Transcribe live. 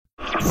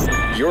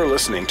You're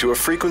listening to a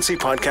Frequency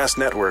Podcast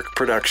Network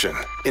production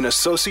in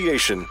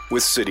association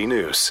with City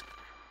News.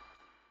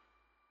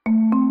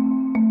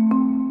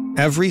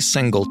 Every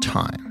single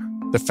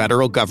time the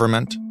federal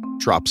government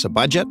drops a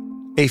budget,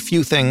 a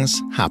few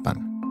things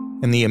happen.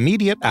 In the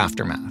immediate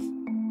aftermath,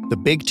 the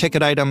big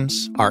ticket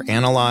items are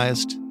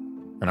analyzed,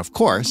 and of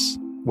course,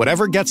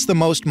 whatever gets the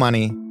most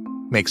money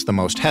makes the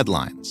most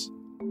headlines.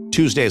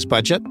 Tuesday's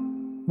budget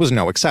was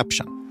no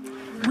exception.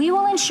 We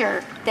will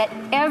ensure that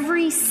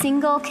every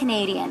single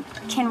Canadian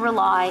can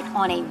rely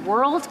on a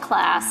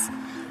world-class,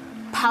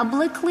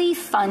 publicly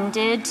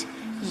funded,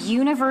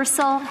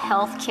 universal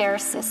healthcare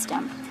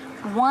system,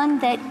 one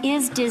that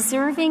is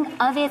deserving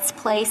of its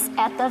place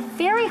at the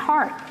very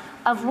heart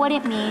of what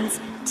it means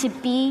to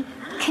be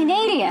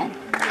Canadian.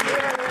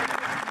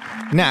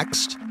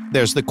 Next,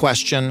 there's the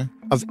question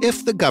of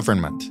if the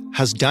government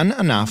has done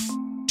enough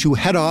to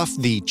head off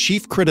the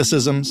chief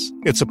criticisms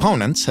its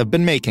opponents have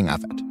been making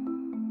of it.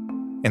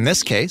 In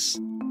this case,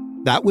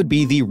 that would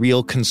be the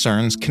real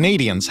concerns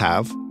Canadians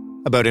have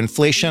about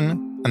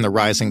inflation and the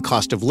rising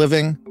cost of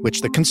living, which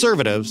the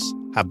Conservatives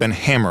have been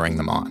hammering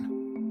them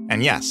on.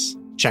 And yes,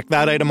 check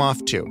that item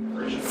off too.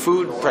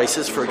 Food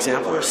prices, for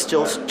example, are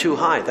still too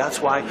high. That's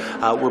why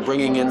we're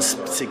bringing in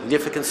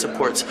significant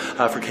supports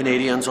for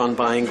Canadians on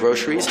buying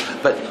groceries,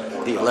 but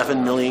the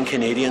 11 million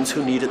Canadians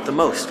who need it the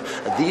most.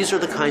 These are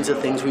the kinds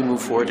of things we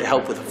move forward to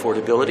help with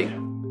affordability.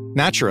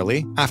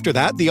 Naturally, after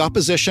that, the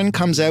opposition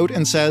comes out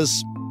and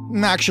says,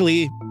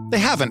 actually, they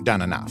haven't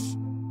done enough.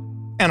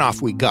 And off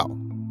we go.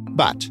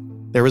 But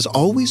there is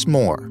always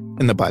more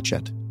in the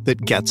budget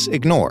that gets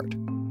ignored.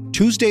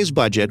 Tuesday's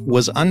budget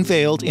was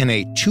unveiled in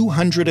a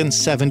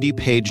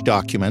 270-page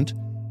document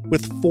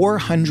with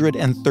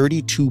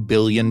 $432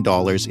 billion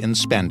in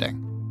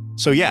spending.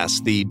 So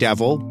yes, the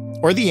devil,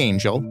 or the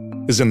angel,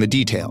 is in the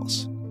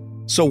details.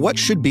 So what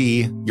should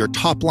be your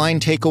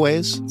top-line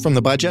takeaways from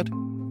the budget?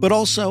 But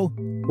also,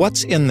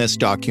 what's in this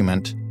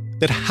document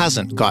that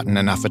hasn't gotten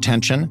enough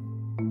attention,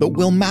 but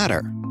will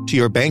matter to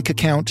your bank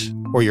account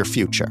or your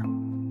future?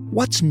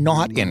 What's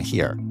not in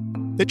here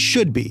that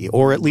should be,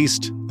 or at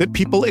least that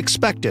people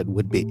expected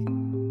would be?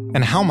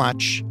 And how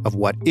much of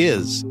what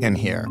is in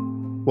here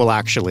will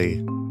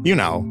actually,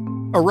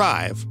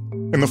 arrive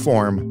in the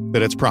form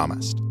that it's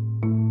promised?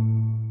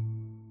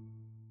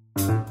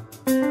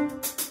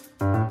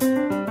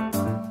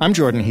 I'm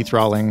Jordan Heath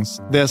Rawlings.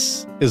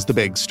 This is The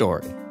Big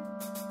Story.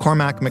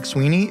 Cormac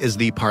McSweeney is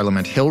the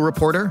Parliament Hill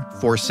reporter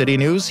for City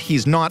News.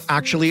 He's not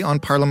actually on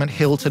Parliament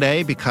Hill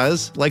today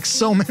because, like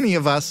so many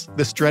of us,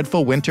 this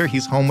dreadful winter,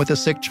 he's home with a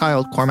sick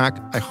child. Cormac,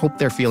 I hope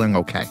they're feeling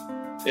okay.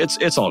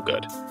 It's all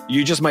good.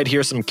 You just might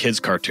hear some kids'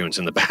 cartoons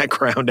in the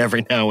background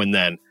every now and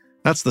then.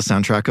 That's the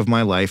soundtrack of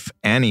my life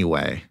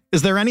anyway.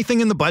 Is there anything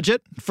in the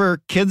budget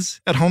for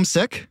kids at home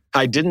sick?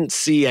 I didn't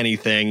see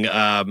anything.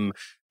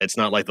 It's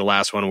not like the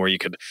last one where you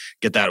could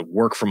get that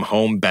work from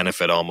home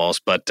benefit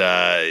almost, but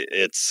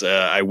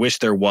I wish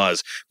there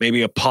was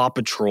maybe a Paw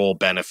Patrol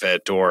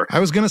benefit or...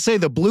 I was going to say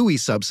the Bluey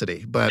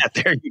subsidy, but...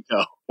 Yeah, there you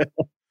go.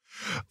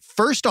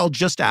 First, I'll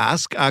just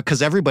ask,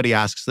 because everybody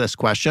asks this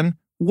question,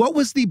 what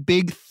was the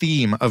big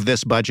theme of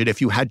this budget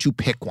if you had to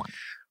pick one?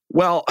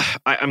 Well,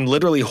 I'm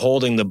literally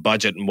holding the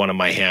budget in one of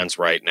my hands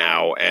right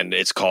now, and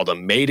it's called a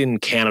Made in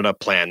Canada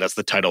plan. That's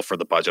the title for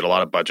the budget. A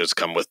lot of budgets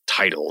come with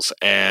titles.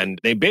 And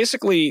they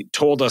basically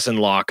told us in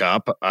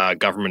lockup,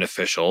 government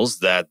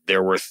officials, that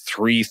there were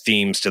three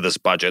themes to this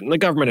budget. And the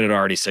government had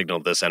already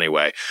signaled this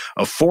anyway.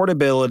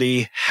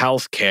 Affordability,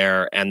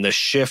 healthcare, and the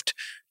shift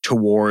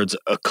towards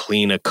a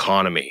clean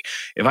economy.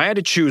 If I had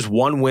to choose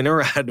one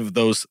winner out of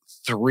those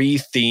three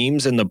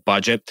themes in the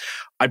budget,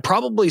 I'd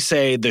probably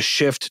say the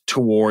shift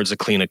towards a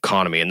clean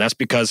economy. And that's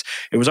because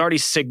it was already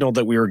signaled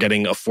that we were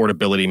getting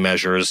affordability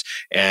measures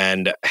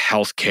and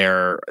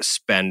healthcare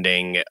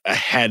spending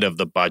ahead of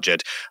the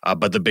budget.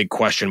 But the big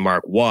question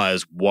mark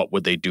was, what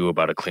would they do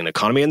about a clean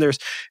economy? And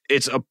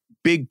it's a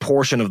big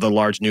portion of the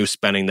large new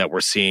spending that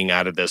we're seeing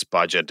out of this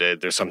budget.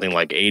 There's something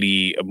like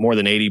more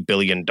than $80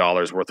 billion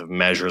worth of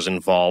measures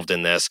involved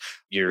in this.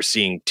 You're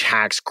seeing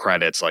tax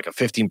credits, like a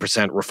 15%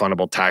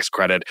 refundable tax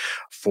credit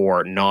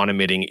for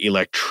non-emitting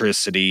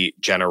electricity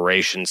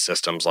generation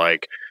systems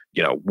like,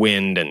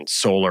 wind and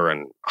solar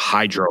and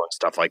hydro and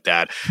stuff like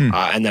that.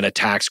 And then a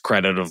tax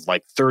credit of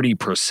like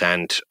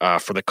 30%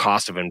 for the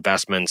cost of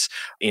investments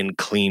in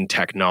clean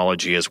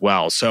technology as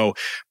well. So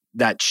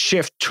that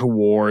shift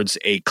towards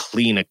a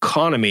clean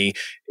economy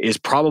is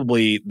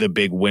probably the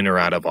big winner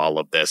out of all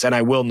of this. And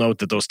I will note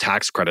that those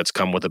tax credits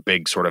come with a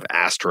big sort of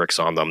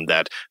asterisk on them,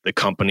 that the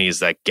companies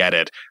that get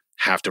it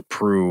have to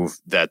prove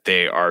that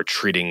they are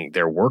treating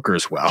their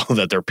workers well,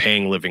 that they're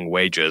paying living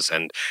wages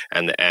and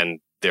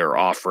they're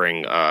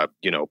offering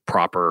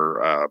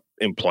proper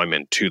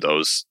employment to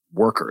those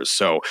workers.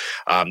 So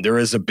there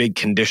is a big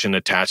condition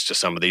attached to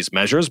some of these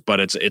measures, but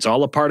it's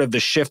all a part of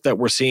the shift that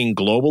we're seeing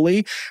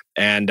globally.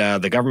 And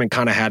the government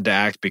kind of had to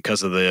act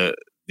because of the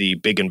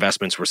big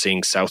investments we're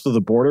seeing south of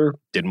the border.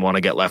 Didn't want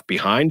to get left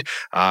behind,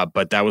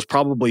 but that was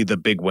probably the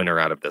big winner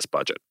out of this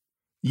budget.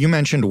 You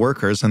mentioned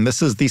workers, and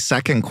this is the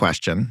second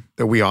question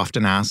that we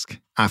often ask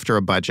after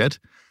a budget.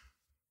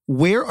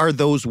 Where are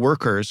those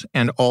workers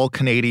and all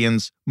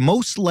Canadians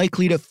most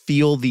likely to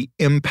feel the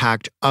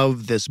impact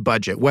of this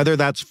budget, whether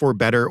that's for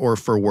better or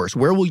for worse?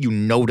 Where will you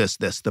notice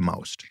this the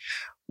most?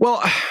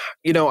 Well,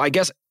 I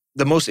guess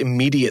the most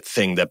immediate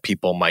thing that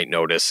people might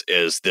notice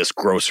is this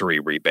grocery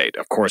rebate.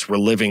 Of course, we're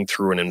living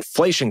through an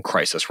inflation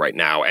crisis right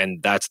now,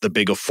 and that's the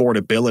big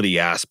affordability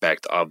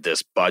aspect of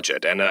this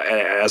budget. And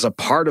as a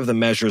part of the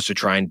measures to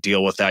try and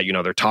deal with that,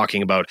 they're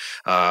talking about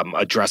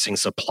addressing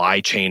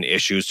supply chain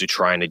issues to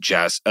try and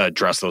address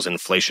those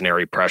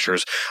inflationary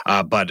pressures.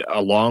 But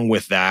along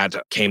with that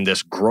came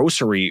this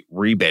grocery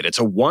rebate. It's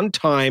a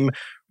one-time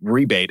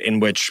rebate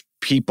in which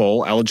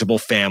people, eligible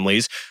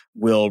families,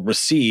 will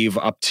receive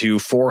up to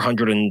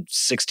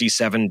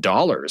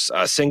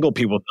 $467. Single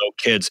people with no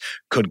kids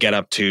could get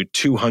up to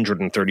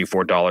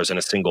 $234 in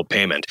a single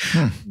payment.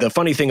 The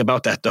funny thing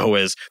about that, though,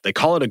 is they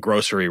call it a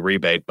grocery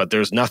rebate, but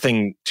there's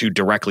nothing to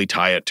directly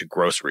tie it to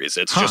groceries.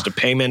 It's just a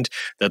payment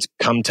that's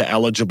come to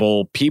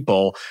eligible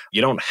people.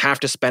 You don't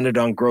have to spend it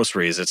on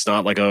groceries. It's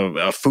not like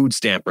a food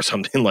stamp or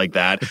something like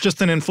that. It's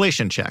just an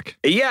inflation check.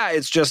 Yeah,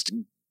 it's just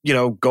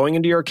going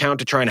into your account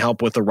to try and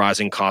help with the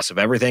rising costs of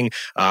everything.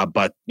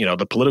 But,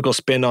 the political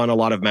spin on a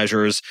lot of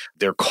measures,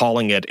 they're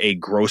calling it a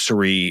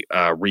grocery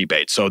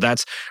rebate. So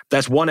that's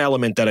one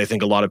element that I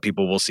think a lot of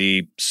people will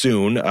see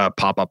soon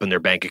pop up in their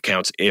bank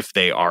accounts if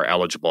they are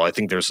eligible. I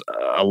think there's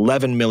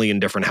 11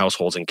 million different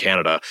households in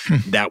Canada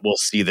that will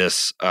see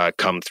this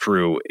come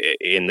through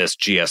in this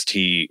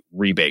GST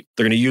rebate.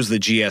 They're going to use the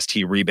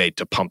GST rebate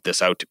to pump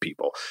this out to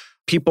people.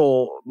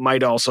 People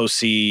might also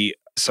see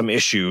some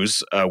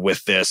issues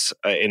with this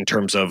in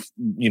terms of,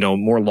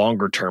 more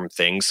longer term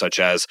things such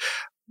as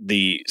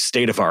the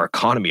state of our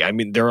economy. I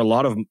mean, there are a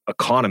lot of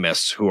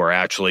economists who are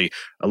actually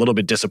a little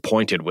bit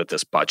disappointed with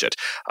this budget.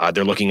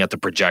 They're looking at the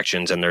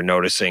projections and they're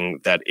noticing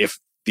that if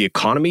the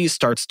economy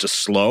starts to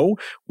slow,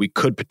 we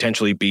could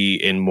potentially be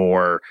in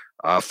more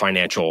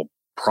financial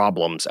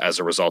problems as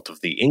a result of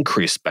the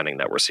increased spending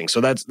that we're seeing.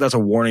 So that's a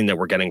warning that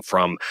we're getting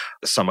from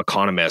some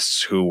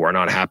economists who are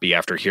not happy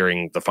after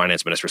hearing the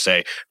finance minister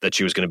say that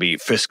she was going to be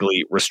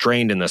fiscally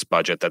restrained in this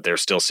budget, that they're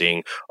still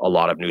seeing a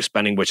lot of new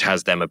spending, which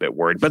has them a bit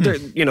worried. But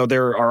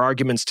there are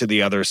arguments to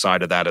the other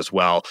side of that as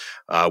well,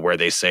 where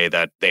they say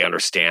that they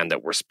understand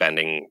that we're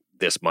spending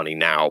this money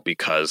now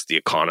because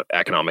the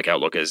economic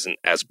outlook isn't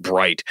as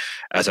bright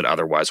as it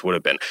otherwise would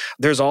have been.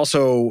 There's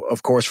also,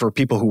 of course, for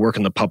people who work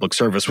in the public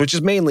service, which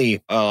is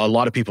mainly a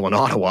lot of people in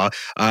Ottawa,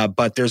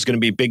 but there's going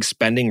to be big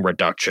spending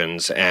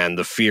reductions. And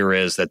the fear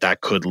is that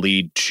could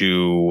lead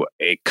to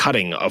a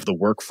cutting of the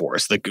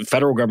workforce. The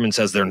federal government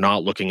says they're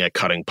not looking at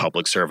cutting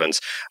public servants,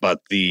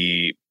 but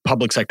the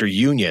public sector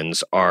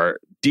unions are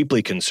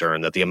deeply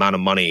concerned that the amount of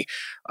money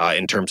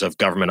in terms of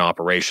government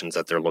operations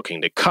that they're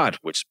looking to cut,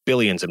 which is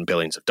billions and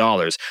billions of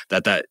dollars,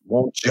 that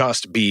won't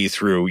just be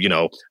through,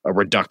 a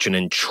reduction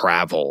in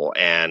travel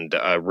and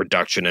a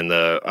reduction in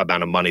the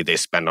amount of money they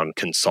spend on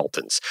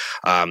consultants.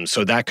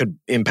 So that could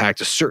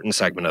impact a certain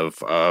segment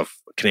of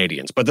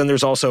Canadians. But then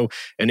there's also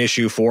an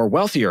issue for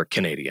wealthier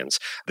Canadians.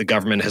 The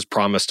government has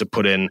promised to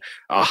put in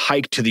a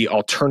hike to the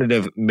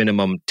alternative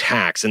minimum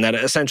tax, and that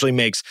essentially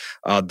makes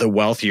the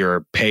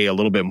wealthier pay a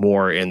little bit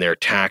more in their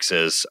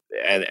taxes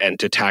and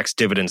to tax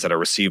dividends that are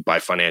received by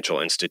financial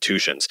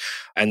institutions.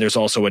 And there's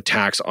also a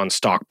tax on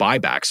stock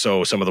buybacks.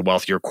 So some of the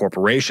wealthier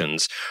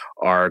corporations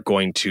are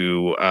going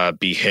to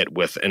be hit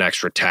with an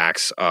extra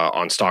tax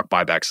on stock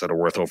buybacks that are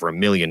worth over $1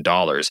 million.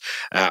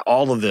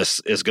 All of this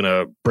is going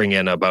to bring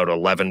in about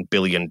 $11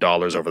 billion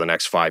over the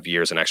next 5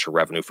 years in extra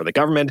revenue for the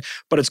government,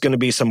 but it's going to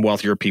be some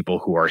wealthier people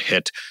who are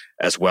hit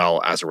as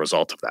well as a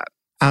result of that.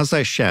 As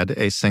I shed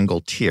a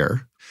single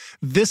tear,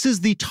 this is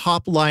the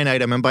top line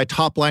item. And by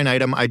top line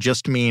item, I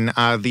just mean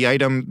the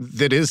item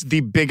that is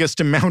the biggest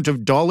amount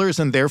of dollars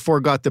and therefore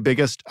got the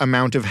biggest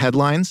amount of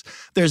headlines.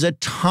 There's a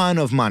ton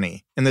of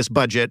money in this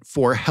budget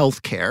for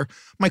healthcare.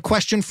 My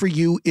question for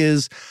you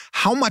is,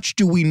 how much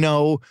do we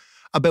know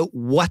about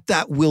what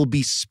that will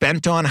be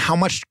spent on? How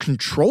much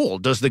control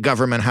does the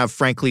government have,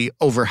 frankly,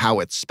 over how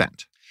it's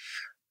spent?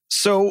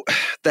 So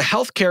the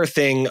healthcare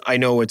thing, I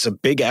know it's a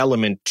big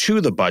element to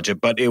the budget,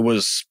 but it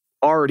was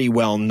already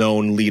well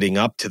known leading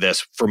up to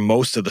this for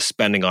most of the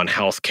spending on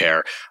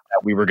healthcare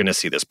that we were going to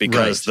see this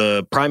because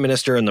the prime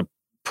minister and the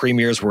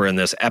premiers were in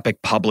this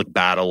epic public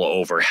battle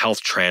over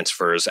health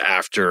transfers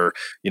after,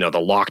 the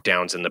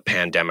lockdowns and the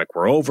pandemic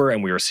were over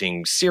and we were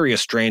seeing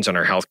serious strains on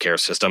our healthcare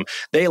system.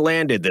 They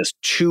landed this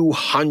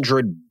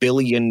 $200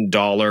 billion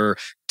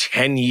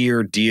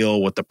 10-year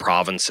deal with the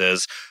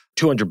provinces.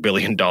 $200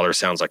 billion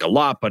sounds like a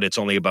lot, but it's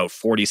only about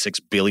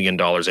 $46 billion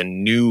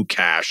in new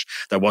cash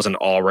that wasn't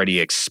already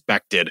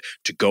expected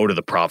to go to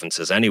the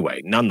provinces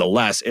anyway.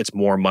 Nonetheless, it's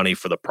more money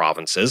for the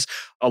provinces.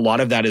 A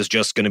lot of that is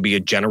just going to be a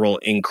general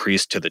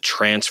increase to the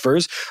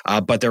transfers,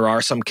 but there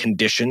are some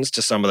conditions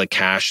to some of the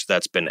cash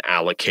that's been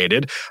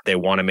allocated. They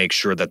want to make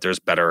sure that there's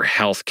better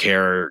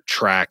healthcare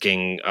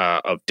tracking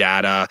of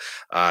data.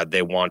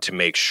 They want to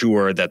make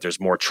sure that there's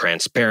more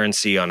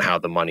transparency on how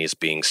the money is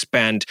being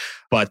spent.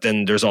 But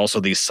then there's also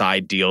these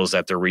side deals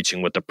that they're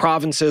reaching with the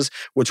provinces,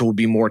 which will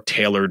be more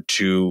tailored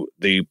to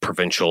the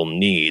provincial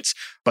needs.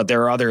 But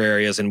there are other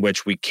areas in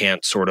which we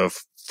can't sort of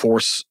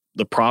force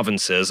the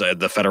provinces,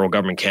 the federal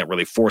government can't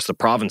really force the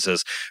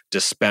provinces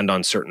to spend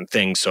on certain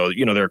things. So,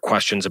 there are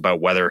questions about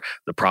whether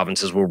the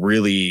provinces will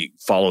really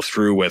follow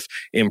through with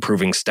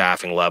improving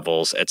staffing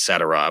levels, et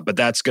cetera. But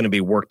that's going to be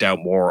worked out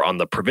more on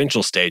the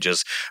provincial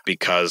stages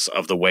because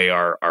of the way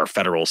our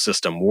federal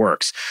system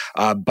works.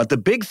 But the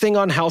big thing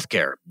on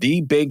healthcare,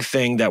 the big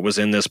thing that was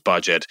in this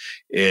budget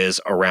is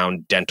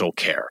around dental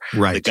care.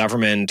 Right. The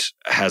government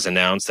has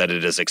announced that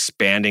it is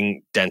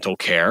expanding dental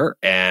care,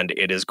 and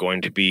it is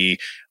going to be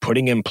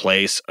putting in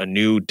place a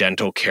new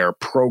dental care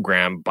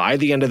program by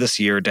the end of this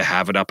year to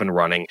have it up and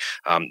running.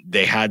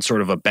 They had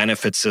sort of a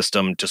benefit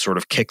system to sort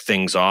of kick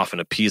things off and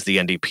appease the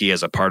NDP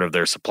as a part of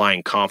their supply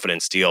and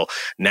confidence deal.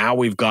 Now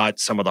we've got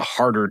some of the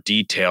harder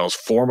details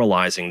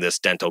formalizing this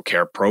dental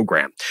care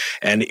program.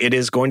 And it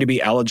is going to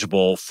be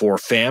eligible for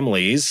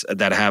families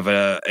that have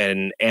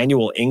an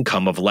annual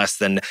income of less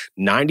than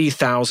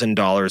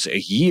 $90,000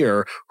 a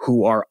year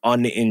who are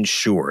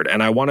uninsured.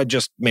 And I want to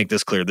just make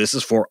this clear. This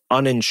is for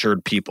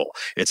uninsured people.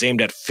 It's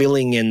aimed at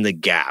filling in the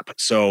gap.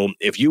 So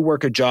if you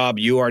work a job,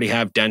 you already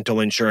have dental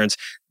insurance,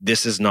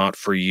 this is not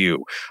for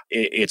you.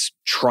 It's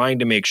trying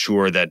to make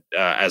sure that,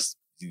 as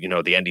the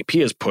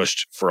NDP has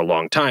pushed for a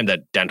long time,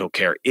 that dental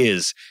care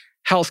is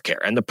healthcare.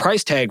 And the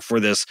price tag for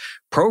this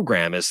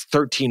program is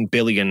 $13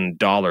 billion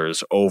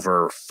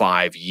over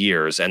 5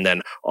 years, and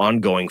then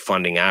ongoing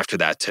funding after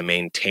that to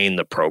maintain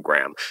the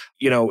program.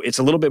 It's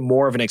a little bit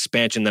more of an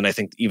expansion than I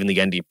think even the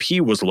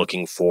NDP was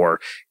looking for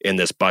in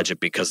this budget,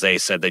 because they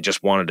said they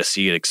just wanted to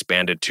see it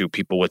expanded to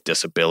people with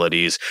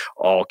disabilities,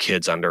 all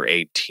kids under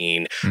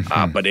 18.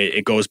 But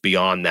it goes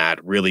beyond that,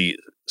 really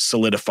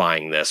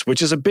solidifying this,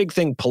 which is a big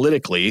thing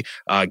politically,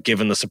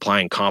 given the supply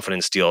and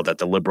confidence deal that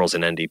the Liberals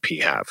and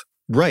NDP have.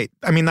 Right.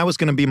 I mean, that was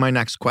going to be my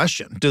next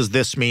question. Does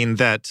this mean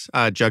that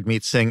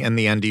Jagmeet Singh and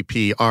the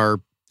NDP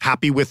are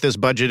happy with this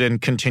budget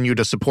and continue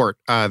to support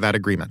that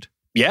agreement?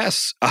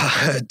 Yes.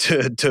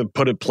 To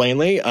put it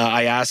plainly,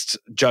 I asked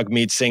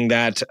Jagmeet Singh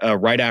that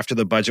right after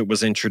the budget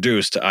was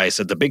introduced. I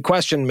said, the big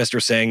question,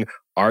 Mr. Singh,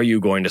 are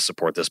you going to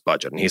support this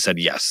budget? And he said,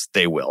 yes,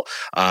 they will.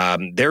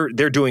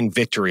 They're doing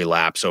victory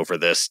laps over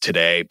this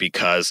today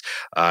because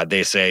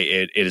they say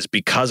it is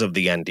because of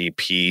the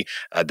NDP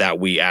that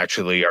we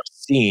actually are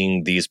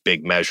seeing these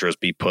big measures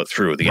be put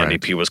through. The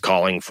NDP was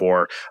calling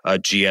for a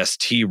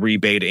GST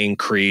rebate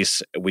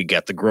increase. We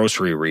get the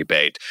grocery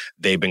rebate.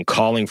 They've been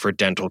calling for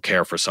dental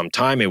care for some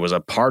time. It was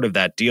a part of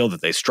that deal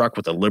that they struck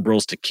with the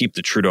Liberals to keep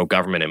the Trudeau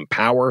government in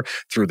power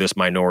through this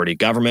minority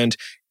government.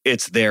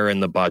 It's there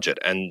in the budget.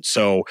 And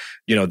so,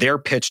 their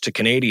pitch to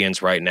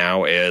Canadians right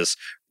now is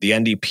the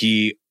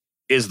NDP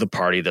is the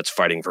party that's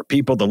fighting for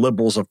people. The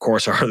Liberals, of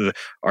course,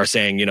 are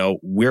saying,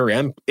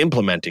 we're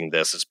implementing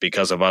this. It's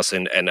because of us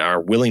and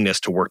our willingness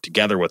to work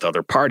together with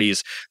other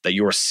parties that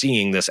you're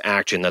seeing this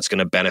action that's going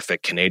to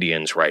benefit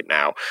Canadians right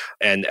now.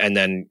 And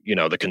then,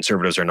 the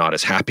Conservatives are not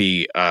as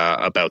happy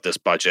about this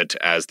budget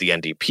as the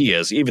NDP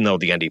is, even though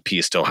the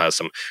NDP still has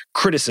some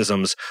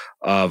criticisms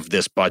of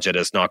this budget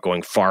as not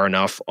going far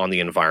enough on the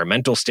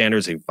environmental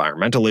standards, the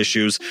environmental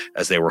issues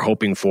as they were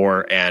hoping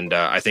for. And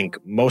I think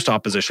most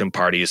opposition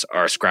parties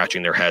are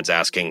scratching their heads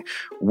asking,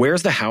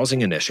 where's the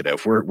housing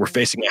initiative? We're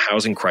facing a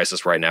housing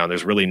crisis right now, and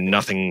there's really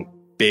nothing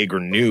big or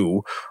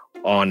new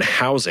on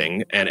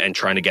housing and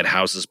trying to get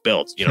houses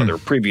built. There were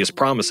previous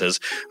promises,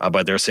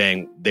 but they're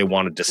saying they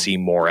wanted to see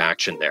more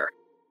action there.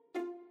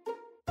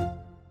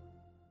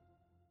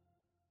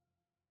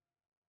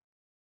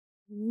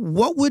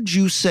 What would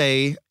you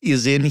say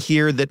is in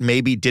here that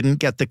maybe didn't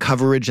get the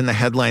coverage in the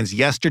headlines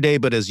yesterday,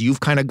 but as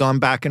you've kind of gone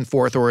back and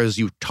forth, or as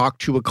you've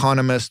talked to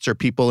economists or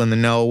people in the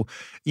know,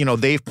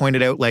 they've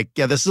pointed out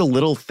this is a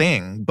little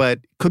thing, but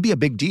could be a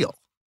big deal?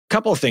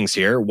 Couple of things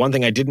here. One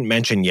thing I didn't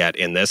mention yet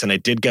in this, and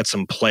it did get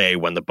some play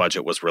when the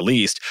budget was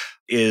released,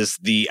 is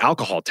the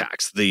alcohol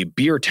tax, the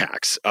beer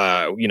tax.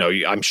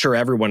 I'm sure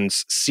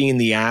everyone's seen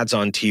the ads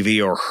on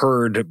TV or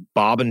heard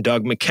Bob and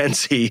Doug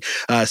McKenzie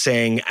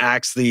saying,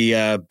 axe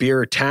the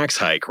beer tax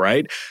hike,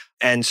 right?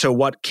 And so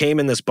what came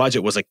in this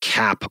budget was a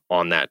cap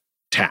on that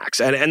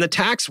tax. And the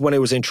tax, when it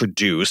was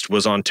introduced,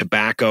 was on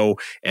tobacco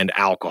and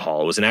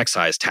alcohol. It was an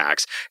excise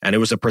tax, and it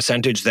was a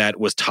percentage that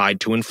was tied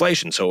to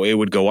inflation. So it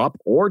would go up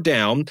or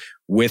down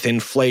with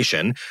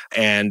inflation,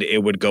 and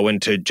it would go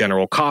into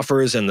general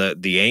coffers. And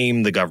the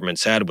aim, the government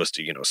said, was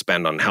to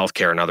spend on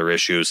healthcare and other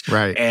issues.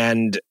 Right.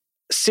 And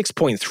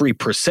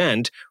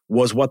 6.3%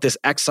 was what this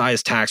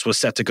excise tax was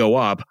set to go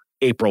up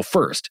April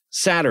 1st,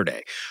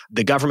 Saturday.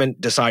 The government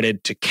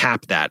decided to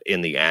cap that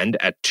in the end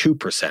at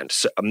 2%.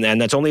 So,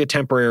 and that's only a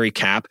temporary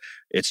cap.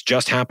 It's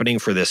just happening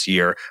for this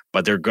year,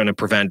 but they're going to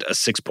prevent a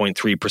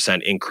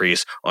 6.3%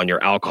 increase on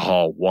your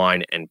alcohol,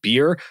 wine, and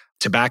beer.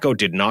 Tobacco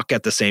did not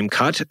get the same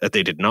cut.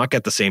 They did not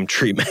get the same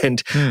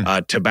treatment.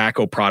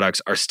 Tobacco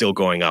products are still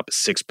going up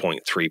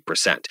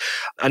 6.3%.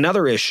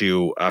 Another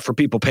issue for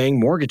people paying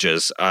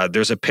mortgages,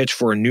 there's a pitch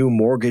for a new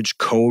mortgage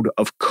code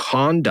of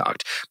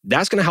conduct.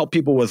 That's going to help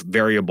people with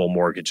variable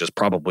mortgages,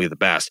 probably the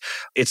best.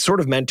 It's sort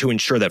of meant to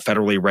ensure that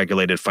federally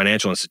regulated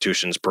financial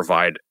institutions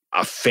provide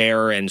a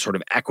fair and sort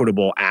of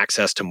equitable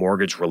access to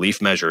mortgage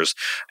relief measures.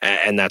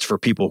 And that's for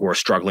people who are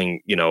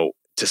struggling,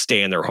 to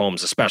stay in their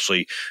homes,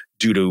 especially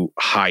due to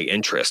high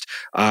interest.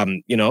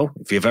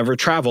 If you've ever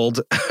traveled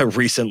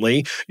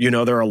recently,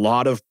 there are a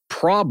lot of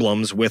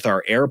problems with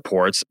our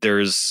airports.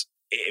 There's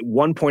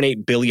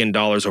 $1.8 billion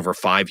over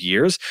 5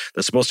 years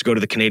that's supposed to go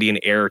to the Canadian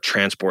Air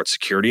Transport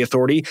Security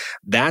Authority.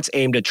 That's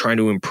aimed at trying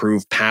to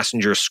improve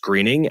passenger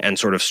screening and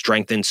sort of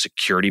strengthen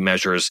security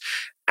measures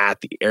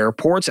at the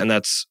airports. And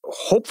that's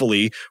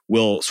hopefully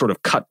will sort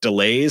of cut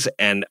delays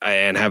and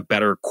have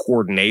better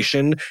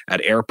coordination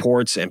at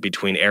airports and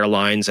between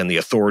airlines and the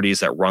authorities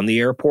that run the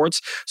airports.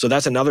 So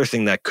that's another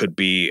thing that could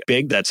be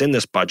big that's in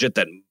this budget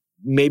that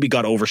maybe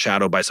got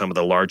overshadowed by some of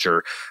the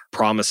larger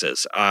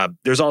promises.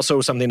 There's also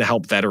something to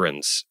help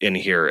veterans in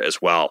here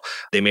as well.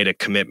 They made a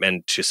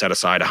commitment to set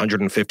aside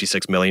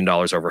 $156 million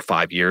over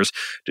 5 years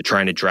to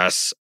try and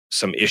address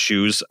some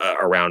issues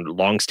around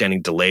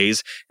longstanding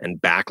delays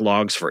and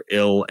backlogs for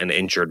ill and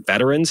injured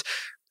veterans.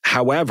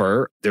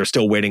 However, they're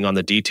still waiting on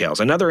the details.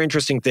 Another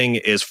interesting thing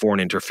is foreign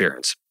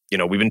interference.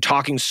 We've been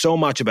talking so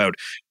much about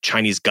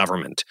Chinese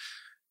government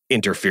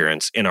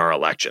interference in our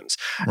elections.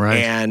 Right.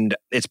 And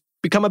it's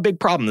become a big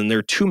problem. And there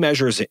are two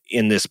measures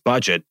in this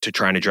budget to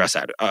try and address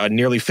that.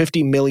 Nearly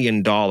 $50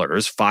 million,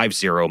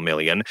 50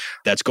 million,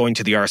 that's going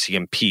to the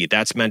RCMP.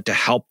 That's meant to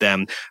help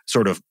them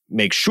sort of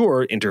make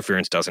sure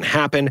interference doesn't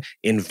happen,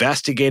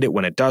 investigate it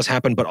when it does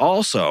happen, but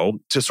also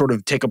to sort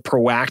of take a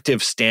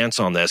proactive stance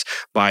on this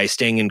by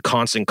staying in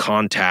constant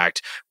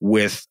contact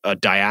with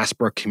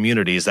diaspora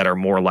communities that are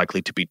more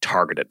likely to be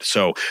targeted.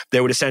 So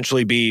they would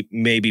essentially be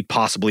maybe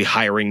possibly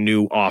hiring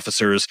new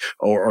officers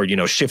or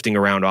shifting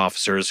around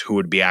officers who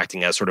would be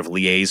acting as sort of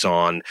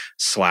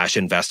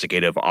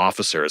liaison/investigative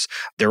officers.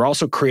 They're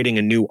also creating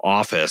a new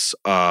office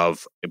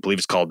of, I believe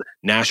it's called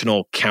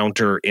National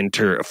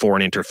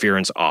Foreign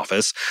Interference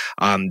Office.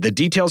 The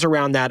details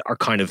around that are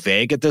kind of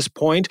vague at this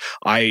point.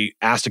 I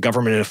asked a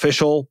government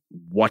official,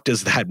 what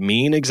does that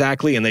mean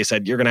exactly? And they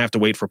said, you're going to have to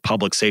wait for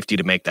public safety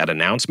to make that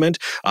announcement.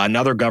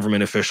 Another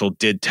government official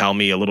did tell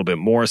me a little bit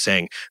more,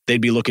 saying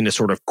they'd be looking to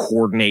sort of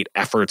coordinate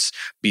efforts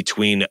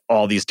between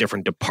all these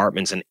different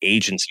departments and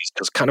agencies.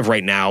 Because kind of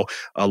right now,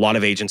 a lot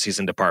of agencies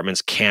and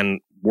departments can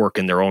work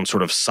in their own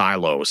sort of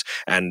silos.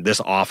 And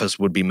this office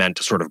would be meant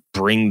to sort of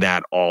bring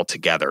that all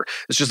together.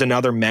 It's just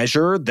another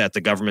measure that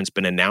the government's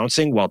been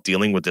announcing while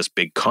dealing with this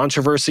big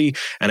controversy.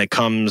 And it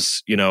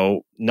comes,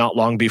 not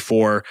long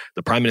before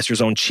the Prime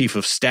Minister's own Chief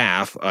of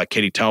Staff,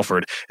 Katie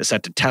Telford, is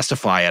set to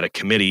testify at a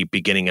committee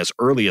beginning as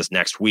early as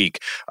next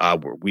week.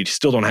 We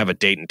still don't have a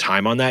date and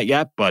time on that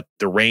yet, but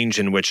the range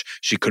in which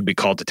she could be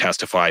called to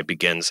testify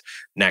begins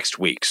next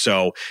week.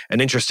 So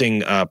an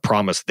interesting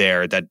promise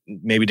there that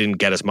maybe didn't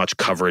get as much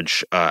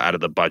coverage out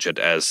of the budget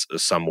as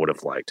some would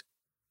have liked.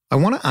 I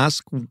want to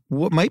ask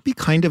what might be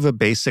kind of a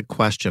basic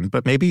question,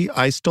 but maybe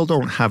I still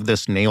don't have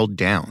this nailed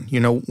down.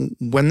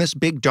 When this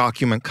big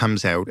document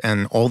comes out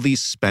and all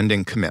these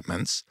spending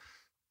commitments,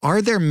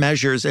 are there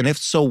measures, and if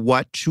so,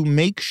 what, to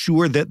make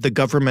sure that the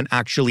government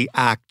actually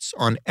acts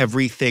on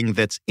everything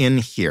that's in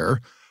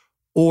here?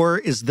 Or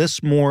is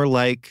this more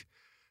like,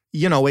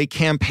 a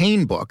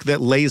campaign book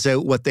that lays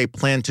out what they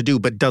plan to do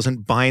but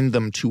doesn't bind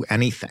them to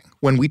anything?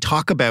 When we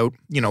talk about,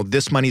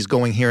 this money's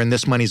going here and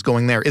this money's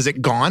going there, is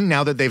it gone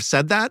now that they've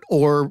said that,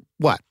 or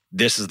what?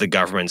 This is the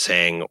government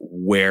saying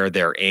where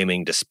they're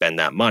aiming to spend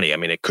that money. I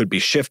mean, it could be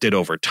shifted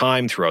over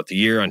time throughout the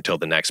year until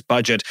the next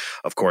budget.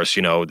 Of course,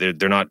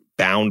 they're not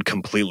bound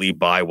completely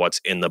by what's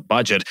in the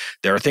budget.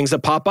 There are things that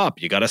pop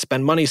up. You got to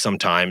spend money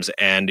sometimes,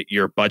 and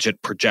your budget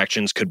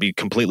projections could be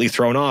completely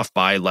thrown off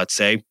by, let's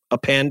say, a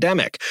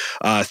pandemic.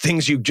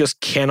 Things you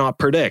just cannot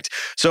predict.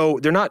 So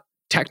they're not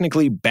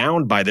technically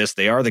bound by this.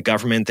 They are the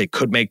government. They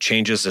could make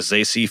changes as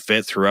they see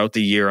fit throughout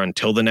the year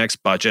until the next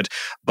budget.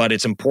 But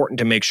it's important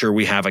to make sure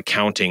we have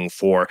accounting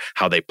for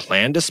how they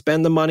plan to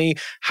spend the money,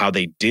 how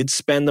they did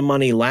spend the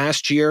money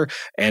last year,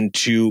 and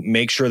to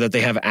make sure that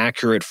they have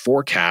accurate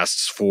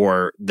forecasts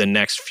for the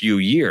next few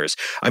years.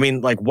 I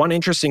mean, one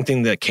interesting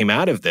thing that came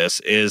out of this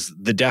is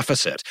the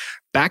deficit.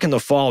 Back in the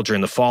fall,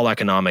 during the fall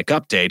economic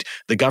update,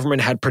 the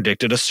government had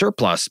predicted a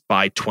surplus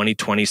by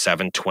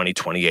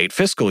 2027-2028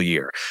 fiscal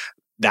year.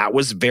 That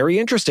was very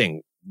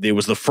interesting. It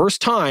was the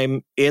first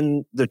time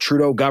in the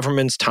Trudeau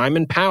government's time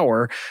in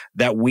power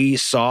that we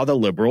saw the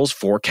Liberals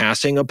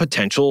forecasting a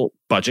potential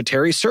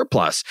budgetary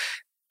surplus.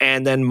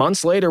 And then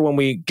months later, when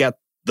we get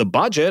the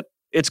budget,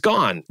 it's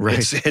gone.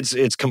 Right.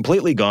 It's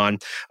completely gone.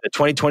 The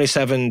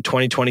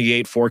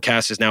 2027-2028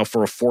 forecast is now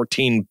for a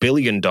 $14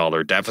 billion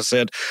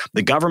deficit.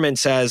 The government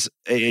says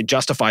it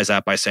justifies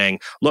that by saying,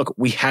 look,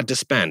 we had to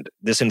spend.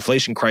 This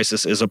inflation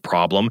crisis is a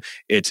problem.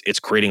 It's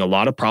creating a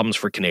lot of problems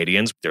for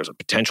Canadians. There's a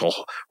potential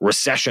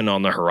recession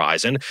on the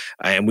horizon,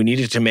 and we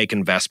needed to make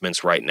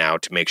investments right now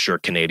to make sure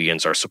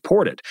Canadians are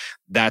supported.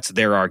 That's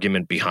their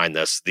argument behind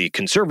this. The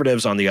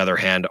Conservatives, on the other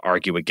hand,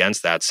 argue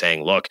against that,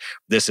 saying, look,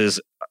 this is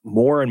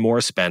more and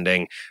more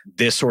spending.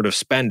 This sort of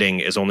spending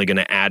is only going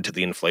to add to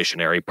the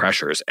inflationary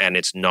pressures, and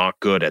it's not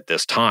good at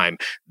this time.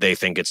 They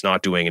think it's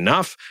not doing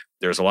enough.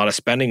 There's a lot of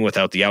spending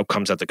without the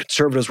outcomes that the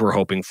Conservatives were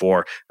hoping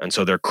for, and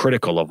so they're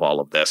critical of all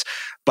of this.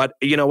 But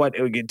you know what?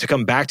 To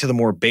come back to the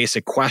more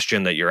basic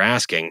question that you're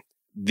asking,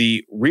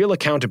 the real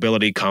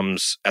accountability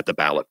comes at the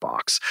ballot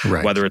box.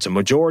 Right. Whether it's a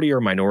majority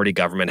or minority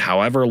government,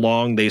 however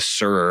long they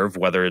serve,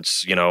 whether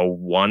it's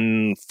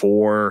 1,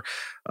 4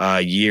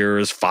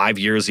 years, 5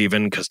 years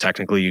even, because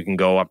technically you can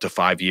go up to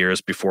 5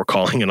 years before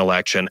calling an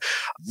election.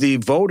 The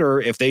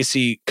voter, if they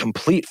see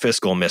complete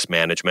fiscal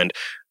mismanagement,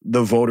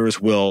 the voters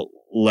will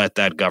let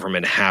that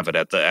government have it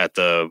at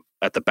the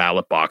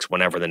ballot box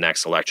whenever the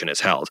next election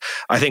is held.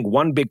 I think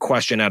one big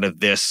question out of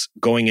this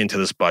going into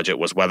this budget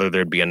was whether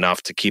there'd be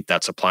enough to keep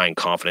that supply and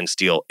confidence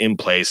deal in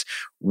place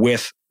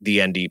with the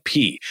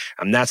NDP.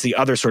 And that's the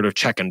other sort of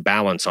check and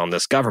balance on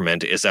this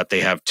government, is that they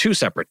have two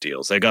separate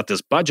deals. They got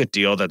this budget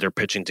deal that they're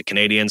pitching to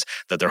Canadians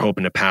that they're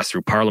hoping to pass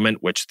through Parliament,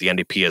 which the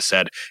NDP has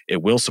said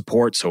it will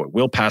support, so it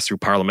will pass through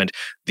Parliament.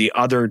 The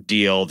other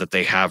deal that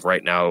they have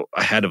right now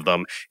ahead of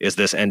them is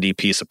this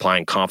NDP supply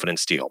and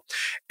confidence deal.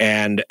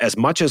 And as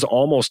much as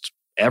almost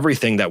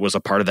everything that was a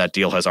part of that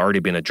deal has already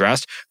been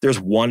addressed, there's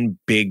one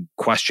big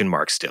question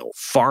mark still: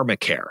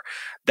 pharmacare.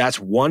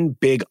 That's one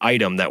big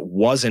item that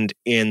wasn't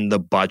in the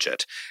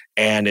budget.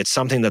 And it's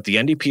something that the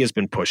NDP has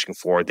been pushing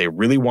for. They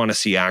really want to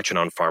see action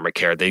on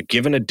pharmacare. They've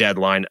given a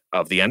deadline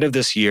of the end of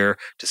this year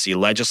to see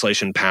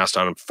legislation passed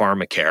on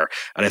pharmacare.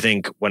 And I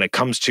think when it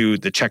comes to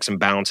the checks and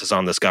balances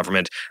on this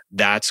government,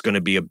 that's going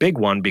to be a big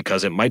one,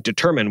 because it might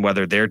determine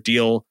whether their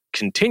deal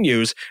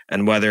continues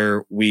and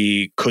whether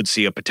we could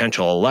see a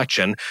potential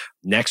election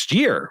next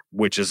year,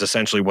 which is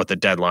essentially what the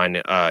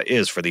deadline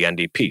is for the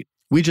NDP.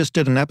 We just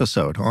did an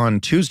episode on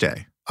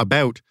Tuesday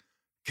about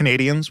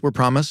Canadians were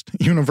promised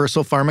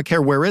universal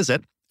pharmacare. Where is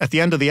it? At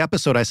the end of the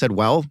episode, I said,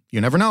 well, you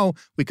never know.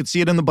 We could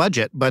see it in the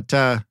budget, but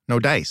no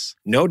dice.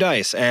 No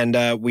dice.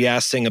 And we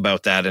asked Singh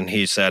about that, and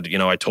he said,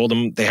 I told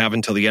him they have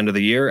until the end of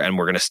the year, and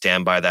we're going to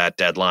stand by that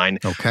deadline.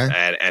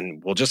 Okay.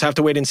 And we'll just have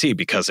to wait and see,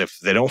 because if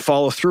they don't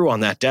follow through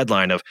on that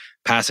deadline of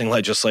passing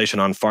legislation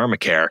on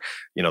pharmacare,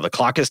 the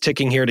clock is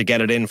ticking here to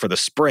get it in for the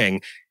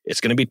spring. It's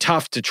going to be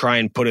tough to try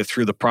and put it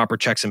through the proper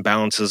checks and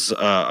balances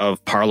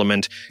of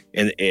Parliament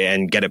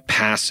and get it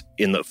passed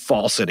in the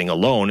fall sitting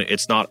alone.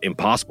 It's not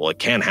impossible. It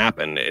can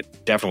happen.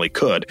 It definitely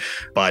could.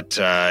 But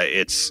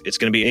it's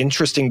going to be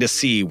interesting to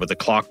see, with the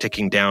clock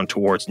ticking down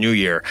towards New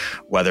Year,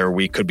 whether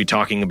we could be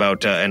talking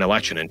about an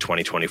election in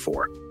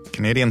 2024.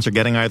 Canadians are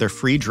getting either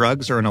free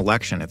drugs or an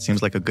election. It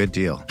seems like a good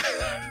deal.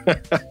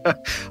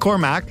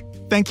 Cormac,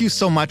 thank you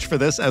so much for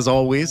this, as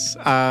always.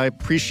 I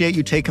appreciate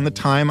you taking the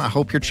time. I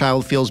hope your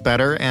child feels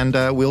better, and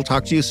we'll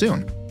talk to you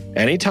soon.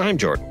 Anytime,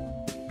 Jordan.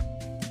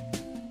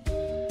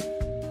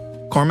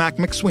 Cormac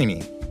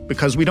McSweeney.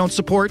 Because we don't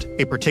support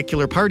a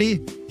particular party,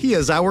 he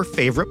is our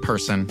favorite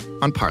person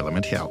on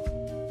Parliament Hill.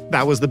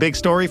 That was The Big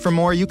Story. For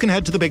more, you can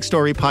head to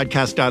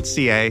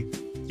thebigstorypodcast.ca.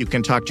 You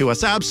can talk to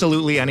us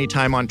absolutely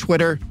anytime on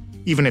Twitter.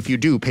 Even if you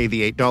do pay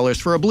the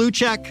 $8 for a blue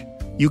check,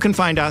 you can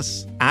find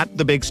us at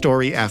The Big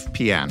Story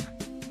FPN.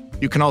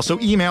 You can also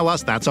email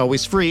us, that's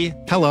always free,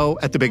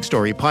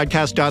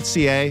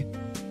 hello@thebigstorypodcast.ca,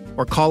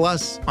 or call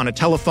us on a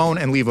telephone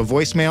and leave a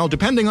voicemail.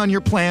 Depending on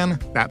your plan,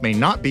 that may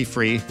not be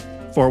free,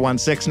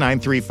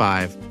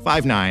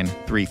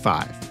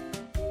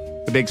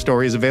 416-935-5935. The Big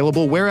Story is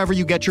available wherever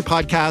you get your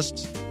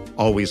podcasts,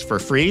 always for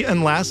free,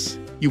 unless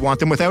you want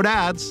them without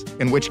ads,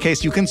 in which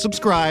case you can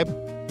subscribe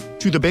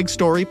to The Big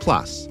Story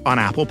Plus on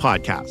Apple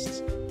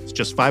Podcasts. It's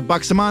just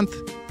 $5 a month.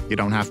 You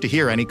don't have to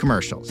hear any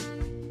commercials.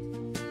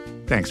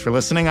 Thanks for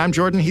listening. I'm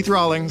Jordan Heath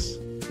Rawlings.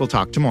 We'll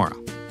talk tomorrow.